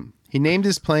join him. He named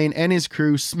his plane and his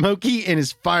crew Smokey and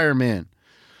his firemen.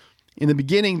 In the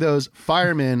beginning, those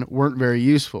firemen weren't very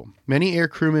useful. Many air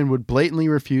crewmen would blatantly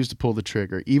refuse to pull the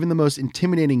trigger. Even the most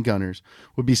intimidating gunners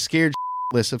would be scared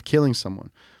shitless of killing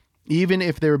someone, even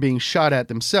if they were being shot at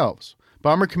themselves.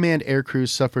 Bomber Command air crews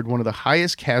suffered one of the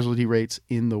highest casualty rates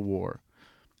in the war.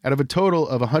 Out of a total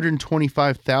of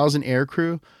 125,000 air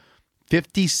crew,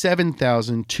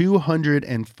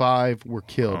 57,205 were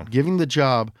killed, giving the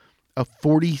job a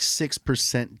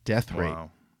 46% death rate.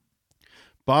 Wow.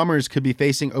 Bombers could be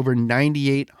facing over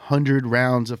 9,800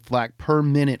 rounds of flak per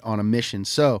minute on a mission.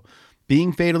 So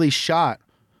being fatally shot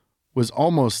was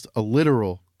almost a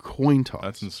literal coin toss.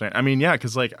 That's insane. I mean, yeah,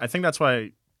 because like I think that's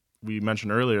why we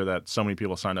mentioned earlier that so many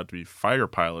people signed up to be fighter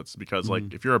pilots because,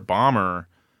 like, if you're a bomber,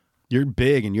 you're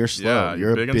big and you're slow. yeah,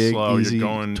 you're big and slow. Easy You're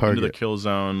going target. into the kill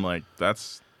zone. Like, that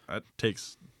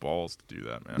takes balls to do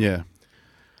that, man. Yeah.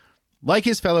 Like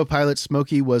his fellow pilot,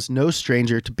 Smokey was no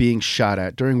stranger to being shot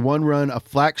at. During one run, a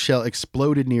flak shell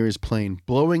exploded near his plane,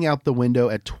 blowing out the window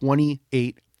at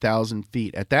 28,000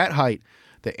 feet. At that height,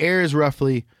 the air is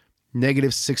roughly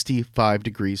negative 65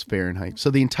 degrees Fahrenheit.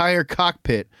 So the entire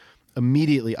cockpit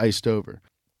immediately iced over.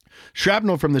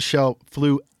 Shrapnel from the shell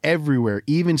flew everywhere,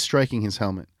 even striking his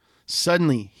helmet.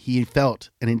 Suddenly, he felt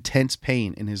an intense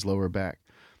pain in his lower back.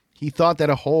 He thought that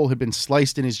a hole had been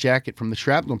sliced in his jacket from the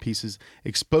shrapnel pieces,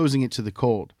 exposing it to the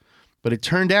cold. But it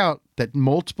turned out that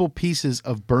multiple pieces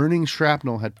of burning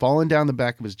shrapnel had fallen down the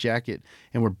back of his jacket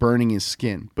and were burning his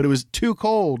skin. But it was too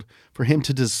cold for him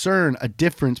to discern a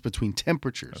difference between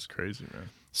temperatures. That's crazy, man.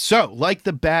 So, like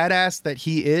the badass that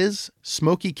he is,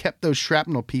 Smokey kept those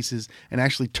shrapnel pieces and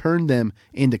actually turned them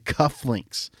into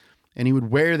cufflinks. And he would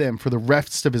wear them for the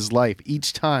rest of his life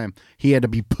each time he had to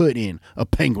be put in a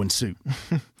penguin suit.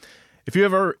 If you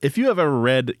have ever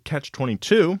read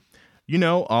Catch-22, you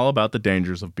know all about the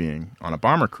dangers of being on a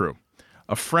bomber crew.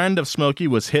 A friend of Smokey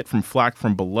was hit from flak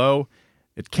from below.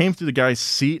 It came through the guy's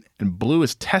seat and blew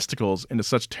his testicles into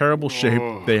such terrible shape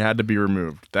they had to be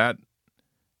removed. That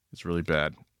is really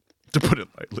bad, to put it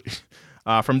lightly.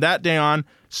 From that day on,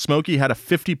 Smokey had a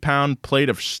 50-pound plate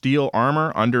of steel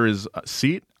armor under his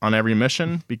seat on every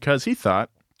mission because he thought,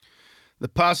 the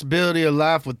possibility of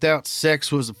life without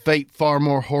sex was a fate far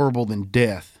more horrible than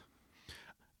death.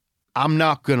 I'm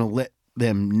not going to let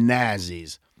them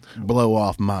Nazis blow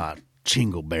off my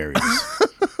chingleberries.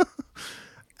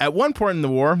 At one point in the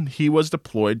war, he was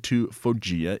deployed to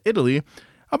Foggia, Italy,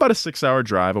 about a 6-hour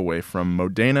drive away from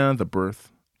Modena, the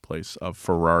birthplace of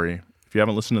Ferrari. If you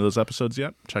haven't listened to those episodes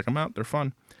yet, check them out. They're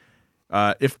fun.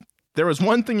 If there was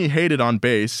one thing he hated on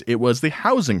base, it was the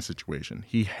housing situation.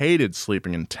 He hated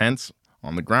sleeping in tents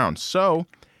on the ground. So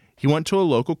he went to a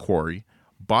local quarry,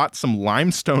 bought some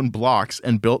limestone blocks,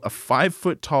 and built a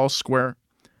 5-foot-tall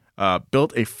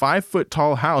built a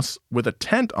 5-foot-tall house with a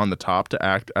tent on the top to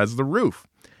act as the roof.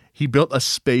 He built a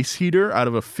space heater out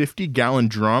of a 50-gallon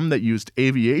drum that used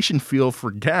aviation fuel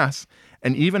for gas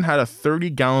and even had a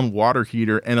 30-gallon water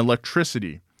heater and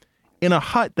electricity in a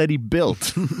hut that he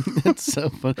built. That's so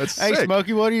fun. That's hey, sick.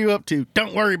 Smokey, what are you up to?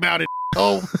 Don't worry about it,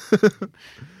 oh.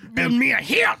 Build me a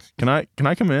hut. Can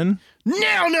I come in?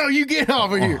 No, you get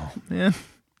over here. Man,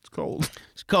 it's cold.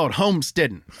 It's called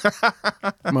homesteading.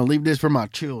 I'm going to leave this for my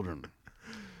children.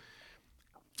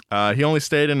 He only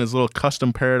stayed in his little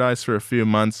custom paradise for a few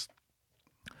months.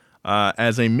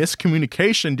 As a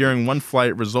miscommunication during one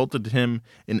flight resulted him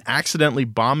in accidentally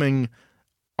bombing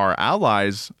our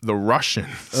allies, the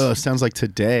Russians. Oh, sounds like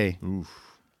today.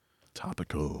 Oof.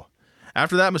 Topical.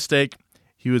 After that mistake,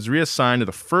 he was reassigned to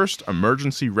the 1st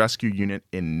Emergency Rescue Unit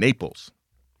in Naples.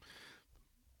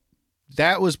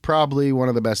 That was probably one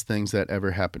of the best things that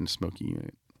ever happened to Smokey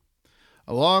Unit.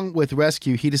 Along with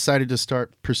rescue, he decided to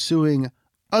start pursuing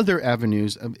other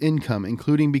avenues of income,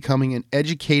 including becoming an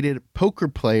educated poker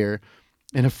player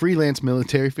and a freelance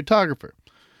military photographer.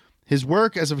 His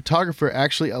work as a photographer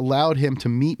actually allowed him to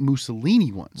meet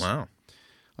Mussolini once. Wow.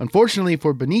 Unfortunately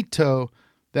for Benito,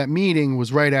 that meeting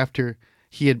was right after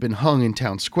he had been hung in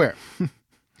town square.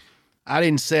 I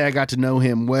didn't say I got to know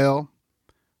him well,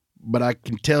 but I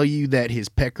can tell you that his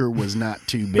pecker was not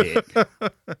too big.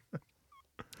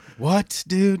 What,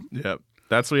 dude? Yep.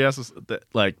 That's what he has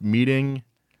to, meeting,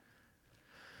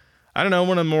 I don't know,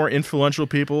 one of the more influential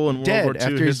people in World War II after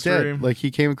history. he's dead. Like, he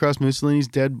came across Mussolini's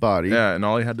dead body. Yeah, and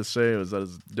all he had to say was that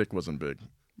his dick wasn't big.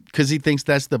 Because he thinks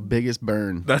that's the biggest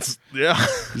burn. Yeah.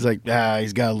 He's like,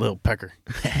 he's got a little pecker.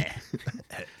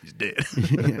 He's dead.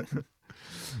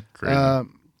 Crazy.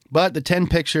 But the 10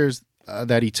 pictures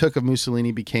that he took of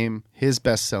Mussolini became his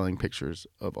best-selling pictures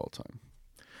of all time.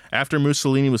 After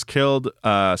Mussolini was killed,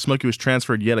 Smokey was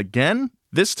transferred yet again,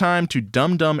 this time to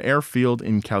Dum Dum Airfield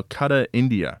in Calcutta,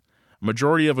 India. A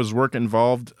majority of his work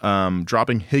involved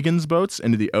dropping Higgins boats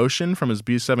into the ocean from his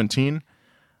B-17.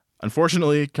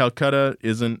 Unfortunately, Calcutta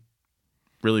isn't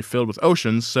really filled with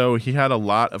oceans, so he had a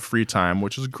lot of free time,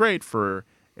 which is great for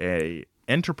a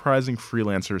enterprising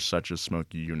freelancer such as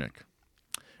Smokey Yunick.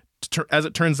 As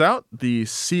it turns out, the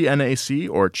CNAC,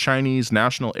 or Chinese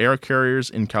National Air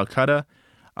Carriers in Calcutta,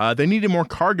 they needed more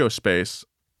cargo space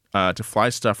to fly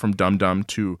stuff from Dum Dum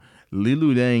to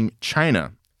Liluliang,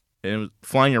 China. And it was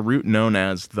flying a route known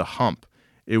as the Hump.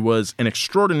 It was an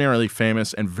extraordinarily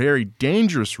famous and very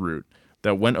dangerous route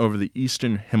that went over the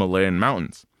eastern Himalayan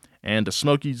mountains. And to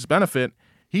Smokey's benefit,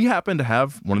 he happened to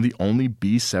have one of the only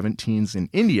B-17s in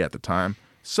India at the time,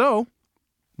 So,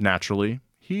 naturally,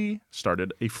 he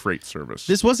started a freight service.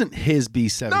 This wasn't his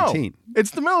B-17. No,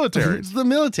 it's the military. It's the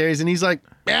military's, and he's like,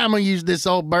 yeah, I'm going to use this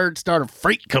old bird to start a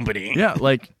freight company. Yeah,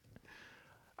 like,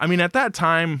 I mean, at that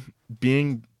time,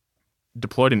 being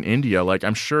deployed in India, like,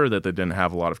 I'm sure that they didn't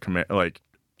have a lot of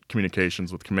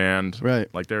communications with command. Right.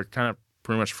 Like, they're kind of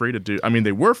pretty much free to do. I mean,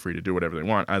 they were free to do whatever they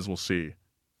want, as we'll see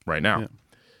right now. Yeah.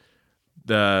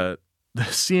 The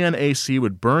CNAC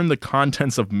would burn the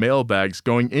contents of mail bags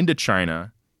going into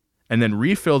China and then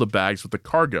refill the bags with the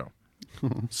cargo.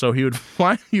 So he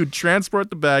would transport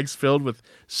the bags filled with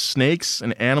snakes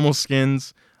and animal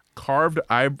skins, carved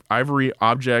ivory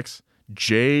objects,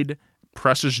 jade,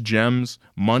 precious gems,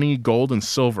 money, gold, and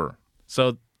silver.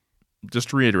 So just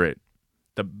to reiterate,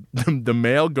 the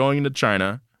mail going into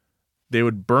China, they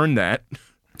would burn that.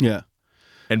 Yeah.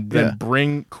 And then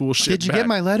bring cool shit Did you back. get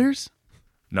my letters?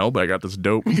 No, but I got this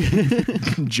dope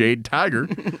jade tiger.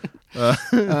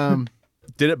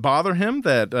 Did it bother him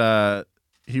that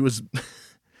he was...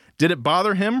 Did it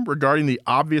bother him regarding the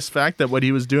obvious fact that what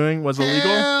he was doing was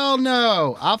illegal? Hell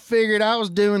no. I figured I was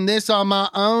doing this on my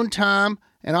own time,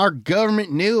 and our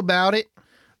government knew about it.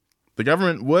 The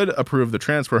government would approve the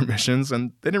transport missions,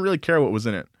 and they didn't really care what was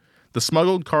in it. The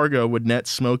smuggled cargo would net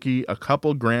Smokey a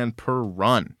couple grand per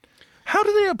run. How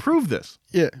do they approve this?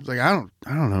 Yeah, it's like, I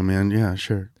don't know, man. Yeah,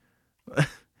 sure.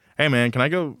 Hey, man, can I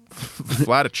go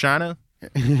fly to China?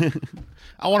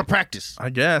 I want to practice. I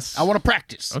guess. I want to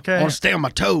practice. Okay. I want to stay on my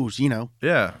toes, you know.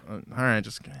 Yeah. All right,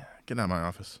 just get out of my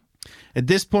office. At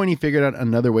this point, he figured out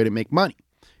another way to make money.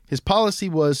 His policy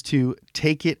was to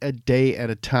take it a day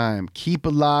at a time, keep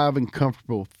alive and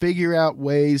comfortable, figure out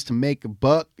ways to make a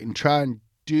buck, and try and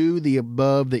do the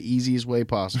above the easiest way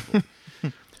possible.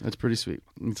 That's pretty sweet.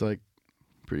 It's like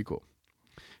pretty cool.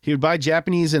 He would buy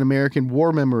Japanese and American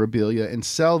war memorabilia and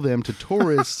sell them to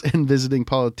tourists and visiting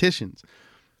politicians.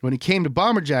 When it came to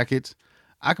bomber jackets,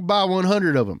 I could buy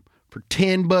 100 of them for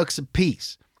 $10 a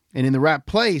piece. And in the right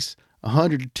place,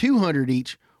 100 to 200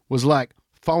 each was like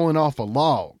falling off a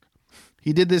log.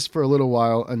 He did this for a little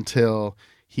while until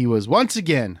he was once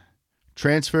again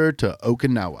transferred to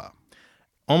Okinawa.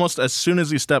 Almost as soon as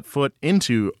he stepped foot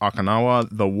into Okinawa,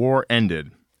 the war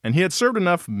ended. And he had served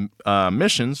enough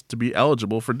missions to be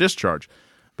eligible for discharge.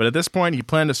 But at this point, he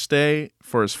planned to stay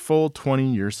for his full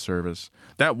 20-year service.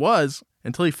 That was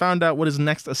until he found out what his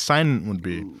next assignment would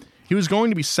be. He was going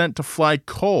to be sent to fly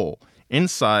coal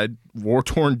inside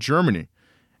war-torn Germany.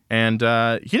 And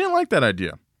he didn't like that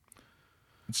idea.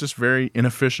 It's just very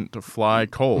inefficient to fly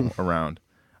coal around.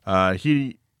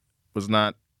 He was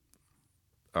not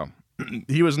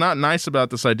nice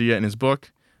about this idea in his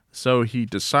book. So he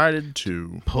decided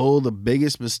to pull the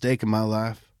biggest mistake of my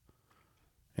life,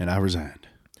 and I resigned.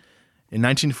 In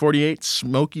 1948,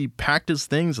 Smokey packed his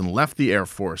things and left the Air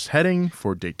Force, heading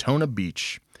for Daytona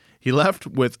Beach. He left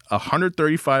with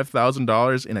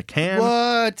 $135,000 in a can.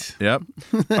 What? Yep.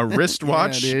 A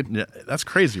wristwatch. Yeah, dude. Yeah, that's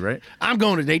crazy, right? I'm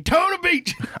going to Daytona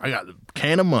Beach. I got a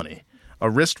can of money. A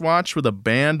wristwatch with a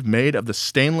band made of the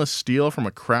stainless steel from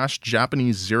a crashed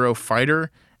Japanese Zero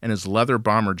fighter, and his leather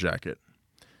bomber jacket.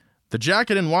 The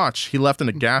jacket and watch he left in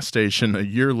a gas station a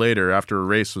year later after a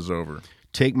race was over.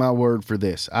 Take my word for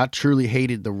this. I truly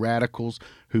hated the radicals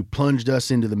who plunged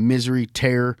us into the misery,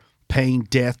 terror, pain,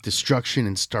 death, destruction,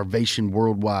 and starvation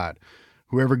worldwide.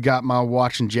 Whoever got my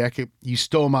watch and jacket, you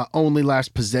stole my only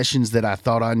last possessions that I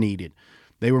thought I needed.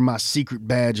 They were my secret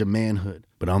badge of manhood.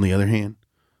 But on the other hand,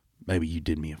 maybe you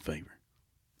did me a favor.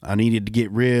 I needed to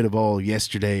get rid of all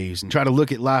yesterdays and try to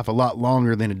look at life a lot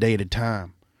longer than a day at a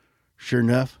time. Sure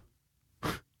enough,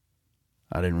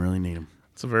 I didn't really need him.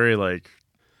 It's a very,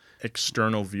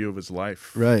 external view of his life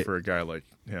for a guy like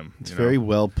him. It's very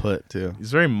well put, too.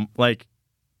 He's very,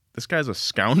 this guy's a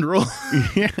scoundrel,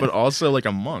 but also,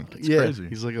 a monk. It's crazy.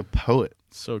 He's like a poet.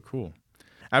 So cool.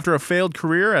 After a failed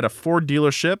career at a Ford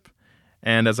dealership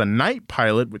and as a night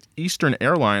pilot with Eastern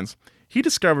Airlines, he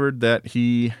discovered that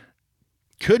he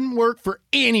couldn't work for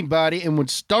anybody and would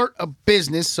start a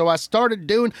business, so I started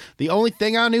doing the only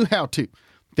thing I knew how to.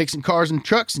 Fixing cars and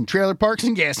trucks and trailer parks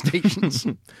and gas stations.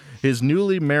 His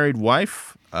newly married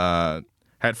wife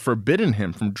had forbidden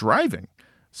him from driving,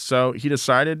 so he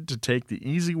decided to take the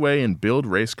easy way and build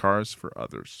race cars for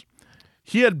others.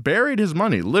 He had buried his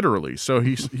money, literally, so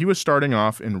he was starting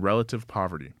off in relative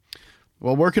poverty.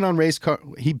 While working on race car,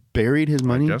 he buried his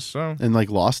money? I guess so. And,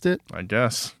 lost it? I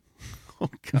guess. Oh,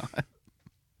 God.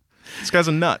 This guy's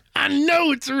a nut. I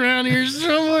know it's around here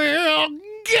somewhere. Oh,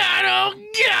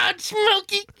 God,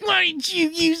 Smokey, why didn't you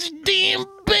use a damn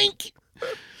bank?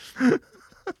 Someone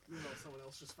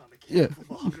else just found a can of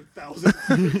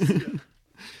 $100,000.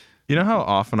 You know how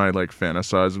often I like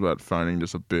fantasize about finding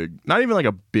just a big, not even like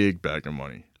a big bag of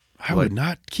money. I would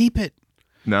not keep it.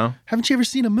 No? Haven't you ever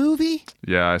seen a movie?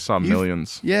 Yeah, I saw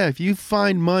millions. Yeah, if you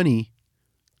find money,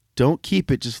 don't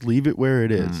keep it. Just leave it where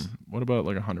it is. What about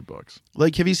like $100?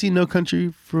 Like, have you seen No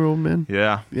Country for Old Men?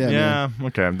 Yeah. Yeah,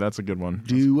 Okay, that's a good one.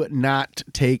 Do not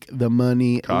take the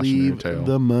money. Cautionary Leave tale.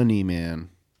 the money, man.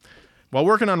 While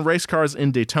working on race cars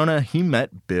in Daytona, he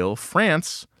met Bill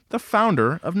France, the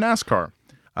founder of NASCAR.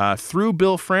 Through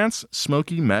Bill France,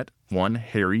 Smokey met one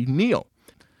Harry Neal,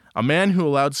 a man who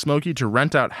allowed Smokey to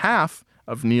rent out half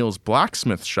of Neal's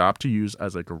blacksmith shop to use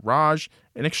as a garage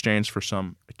in exchange for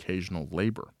some occasional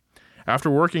labor.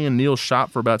 After working in Neal's shop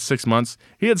for about 6 months,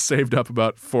 he had saved up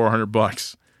about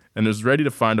 $400 and was ready to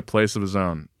find a place of his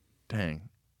own. Dang.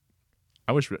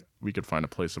 I wish we could find a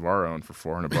place of our own for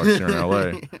 $400 here in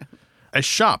LA. A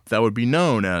shop that would be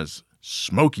known as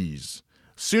Smokey's.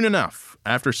 Soon enough,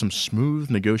 after some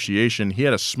smooth negotiation, he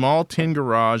had a small tin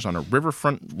garage on a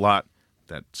riverfront lot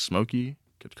that Smokey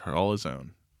could call his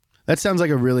own. That sounds like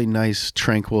a really nice,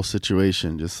 tranquil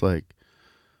situation. Just like,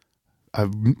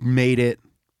 I've made it.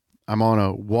 I'm on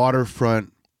a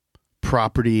waterfront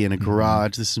property in a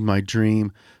garage. This is my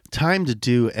dream. Time to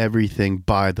do everything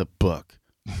by the book,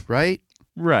 right?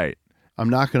 Right. I'm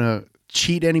not going to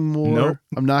cheat anymore. Nope.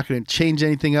 I'm not going to change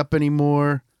anything up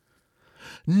anymore.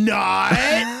 Not.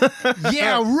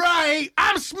 Yeah, right.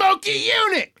 I'm Smokey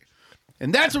Eunuch.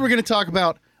 And that's what we're going to talk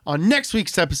about on next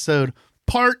week's episode,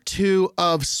 part 2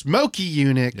 of Smokey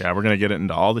Eunuch. Yeah, we're going to get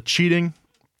into all the cheating,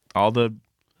 all the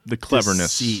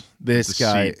cleverness. Deceit. This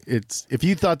guy, it's if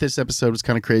you thought this episode was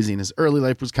kind of crazy and his early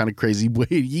life was kind of crazy,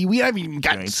 we haven't even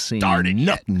gotten started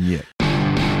yet.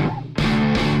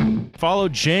 Follow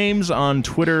James on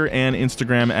Twitter and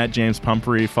Instagram at James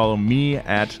Pumphrey. Follow me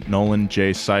at Nolan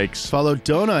J. Sykes. Follow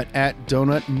Donut at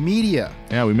Donut Media.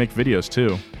 Yeah, we make videos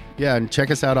too. Yeah, and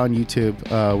check us out on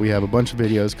YouTube. We have a bunch of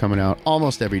videos coming out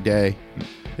almost every day.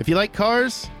 If you like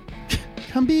cars,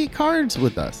 come be cards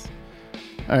with us.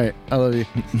 All right, I love you.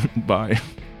 Bye.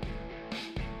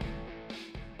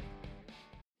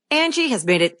 Angie has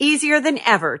made it easier than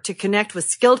ever to connect with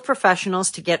skilled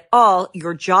professionals to get all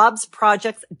your jobs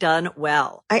projects done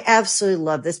well. I absolutely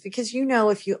love this because, you know,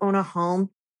 if you own a home,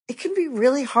 it can be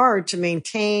really hard to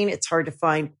maintain. It's hard to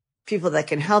find people that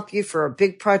can help you for a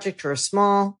big project or a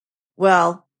small.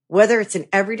 Well, whether it's in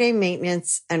everyday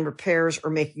maintenance and repairs or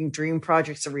making dream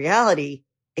projects a reality,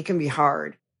 it can be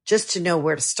hard just to know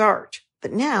where to start.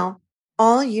 But now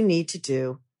all you need to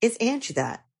do is Angie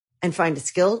that and find a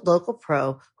skilled local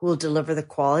pro who will deliver the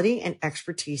quality and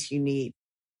expertise you need.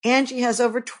 Angie has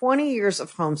over 20 years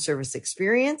of home service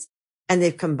experience, and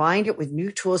they've combined it with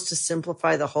new tools to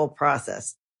simplify the whole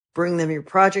process. Bring them your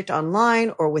project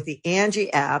online or with the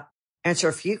Angie app, answer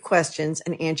a few questions,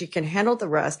 and Angie can handle the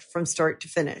rest from start to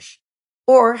finish.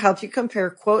 Or help you compare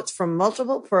quotes from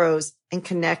multiple pros and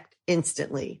connect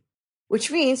instantly, which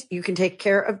means you can take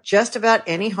care of just about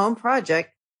any home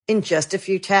project in just a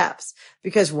few taps.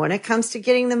 Because when it comes to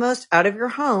getting the most out of your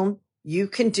home, you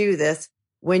can do this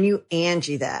when you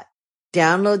Angie that.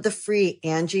 Download the free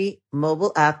Angie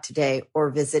mobile app today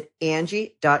or visit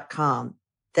Angie.com.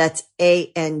 That's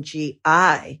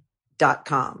ANGI.com.